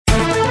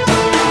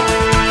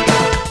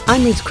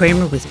I'm Ruth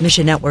Kramer with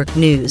Mission Network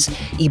News.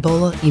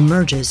 Ebola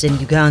emerges in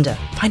Uganda.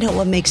 Find out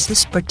what makes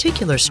this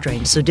particular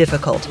strain so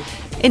difficult.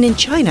 And in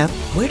China,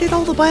 where did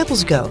all the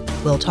Bibles go?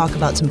 We'll talk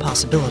about some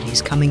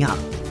possibilities coming up.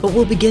 But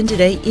we'll begin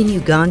today in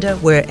Uganda,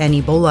 where an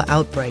Ebola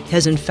outbreak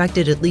has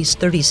infected at least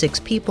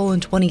 36 people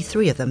and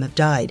 23 of them have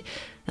died.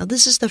 Now,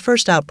 this is the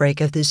first outbreak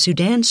of the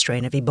Sudan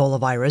strain of Ebola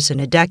virus in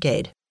a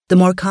decade. The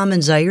more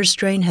common Zaire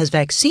strain has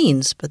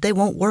vaccines, but they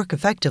won't work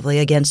effectively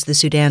against the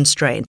Sudan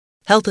strain.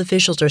 Health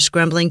officials are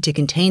scrambling to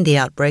contain the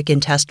outbreak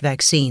and test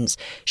vaccines.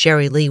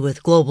 Sherry Lee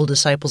with Global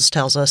Disciples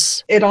tells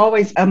us. It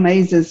always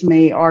amazes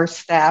me, our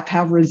staff,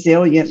 how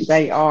resilient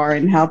they are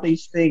and how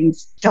these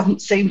things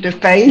don't seem to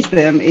faze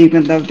them,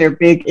 even though they're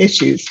big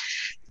issues.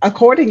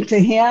 According to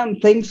him,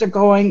 things are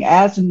going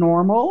as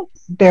normal.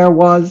 There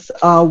was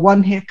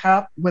one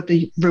hiccup with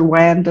the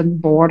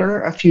Rwandan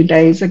border a few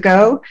days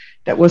ago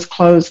that was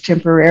closed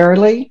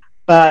temporarily,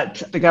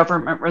 but the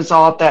government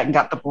resolved that and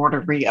got the border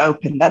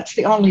reopened. That's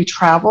the only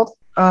travel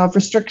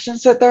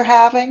restrictions that they're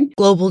having.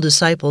 Global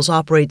Disciples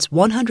operates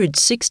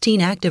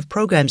 116 active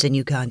programs in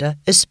Uganda,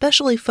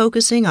 especially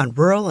focusing on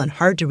rural and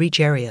hard-to-reach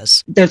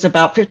areas. There's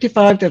about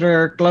 55 that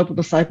are Global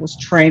Disciples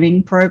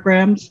training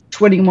programs,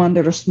 21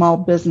 that are small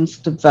business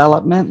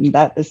development, and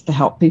that is to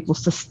help people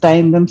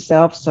sustain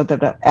themselves so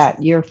that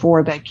at year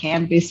 4 they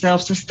can be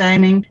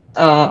self-sustaining.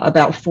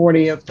 About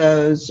 40 of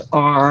those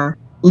are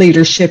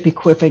leadership,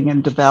 equipping,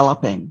 and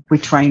developing. We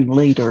train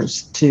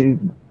leaders to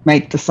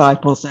make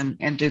disciples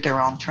and do their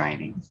own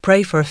training.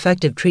 Pray for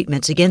effective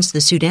treatments against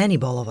the Sudan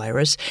Ebola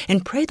virus,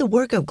 and pray the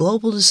work of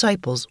Global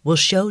Disciples will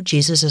show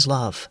Jesus'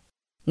 love.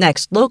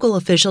 Next, local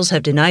officials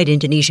have denied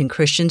Indonesian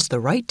Christians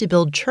the right to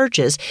build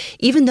churches,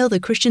 even though the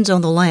Christians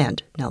own the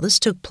land. Now, this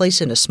took place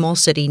in a small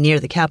city near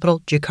the capital,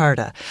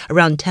 Jakarta.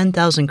 Around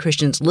 10,000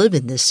 Christians live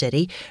in this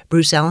city.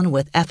 Bruce Allen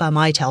with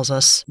FMI tells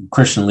us.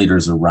 Christian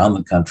leaders around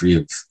the country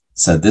have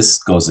said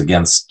this goes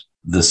against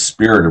the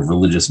spirit of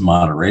religious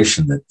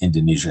moderation that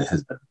Indonesia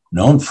has been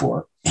known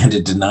for, and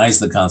it denies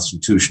the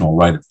constitutional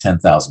right of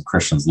 10,000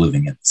 Christians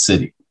living in the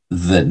city.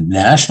 The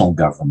national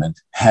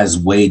government has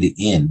weighed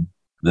in.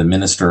 The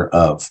minister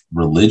of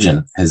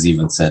religion has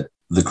even said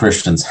the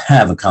Christians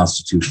have a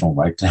constitutional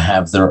right to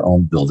have their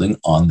own building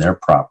on their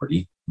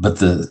property, but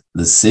the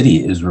city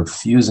is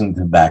refusing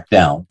to back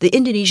down. The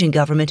Indonesian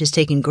government has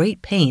taken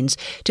great pains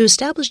to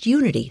establish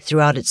unity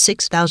throughout its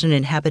 6,000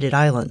 inhabited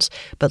islands,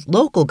 but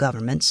local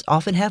governments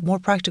often have more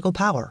practical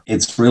power.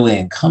 It's really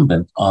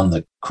incumbent on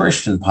the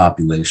Christian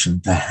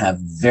population to have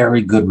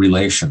very good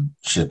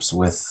relationships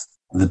with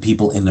the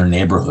people in their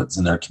neighborhoods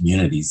and their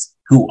communities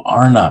who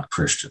are not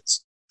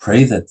Christians.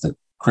 Pray that the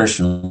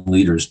Christian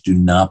leaders do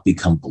not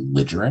become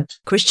belligerent.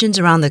 Christians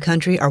around the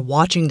country are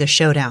watching the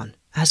showdown.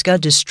 Ask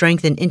God to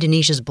strengthen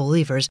Indonesia's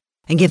believers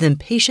and give them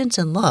patience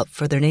and love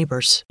for their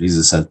neighbors.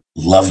 Jesus said,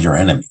 love your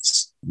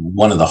enemies.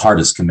 One of the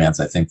hardest commands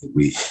I think that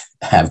we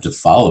have to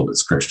follow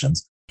as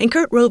Christians. And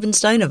Kurt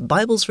Rovenstein of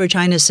Bibles for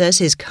China says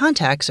his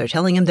contacts are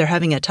telling him they're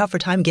having a tougher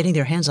time getting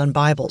their hands on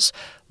Bibles.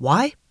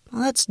 Why?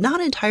 Well, that's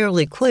not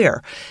entirely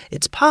clear.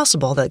 It's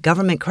possible that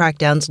government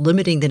crackdowns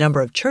limiting the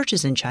number of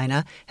churches in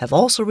China have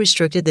also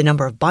restricted the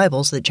number of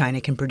Bibles that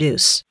China can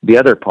produce. The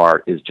other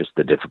part is just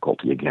the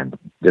difficulty, again,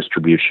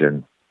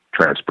 distribution,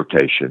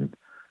 transportation,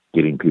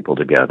 getting people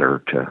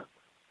together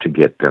to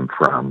get them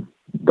from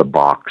the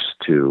box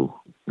to,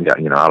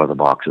 out of the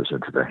boxes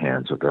into the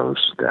hands of those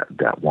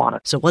that want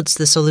it. So what's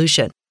the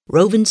solution?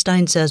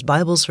 Rovenstein says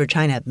Bibles for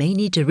China may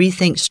need to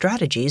rethink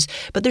strategies,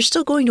 but they're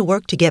still going to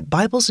work to get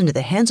Bibles into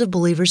the hands of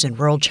believers in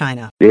rural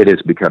China. It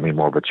is becoming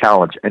more of a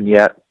challenge, and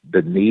yet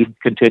the need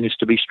continues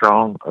to be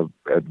strong.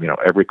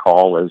 Every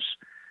call is,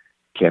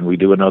 can we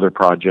do another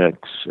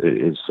project?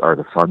 Are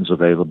the funds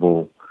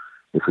available?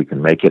 If we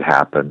can make it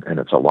happen, and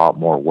it's a lot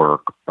more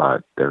work,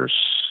 but there's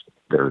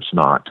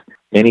not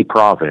any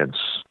province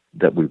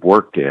that we've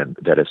worked in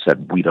that has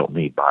said, we don't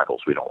need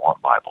Bibles, we don't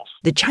want Bibles.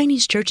 The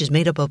Chinese church is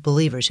made up of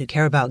believers who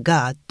care about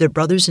God, their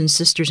brothers and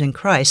sisters in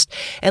Christ,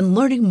 and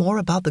learning more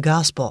about the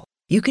gospel.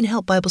 You can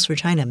help Bibles for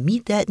China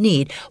meet that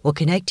need. We'll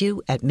connect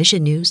you at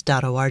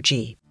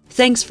missionnews.org.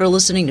 Thanks for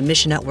listening to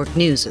Mission Network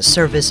News, a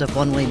service of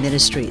One Way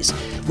Ministries.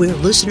 We're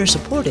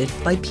listener-supported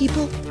by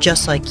people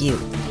just like you.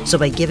 So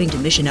by giving to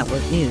Mission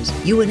Network News,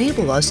 you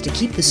enable us to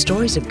keep the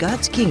stories of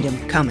God's kingdom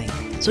coming.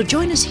 So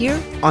join us here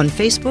on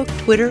Facebook,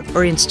 Twitter,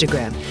 or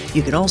Instagram.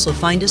 You can also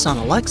find us on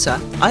Alexa,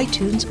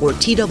 iTunes, or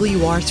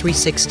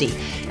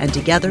TWR360. And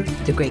together,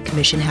 the Great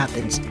Commission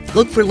happens.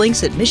 Look for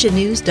links at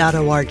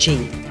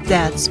missionnews.org.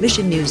 That's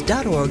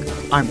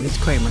missionnews.org. I'm Ruth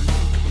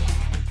Kramer.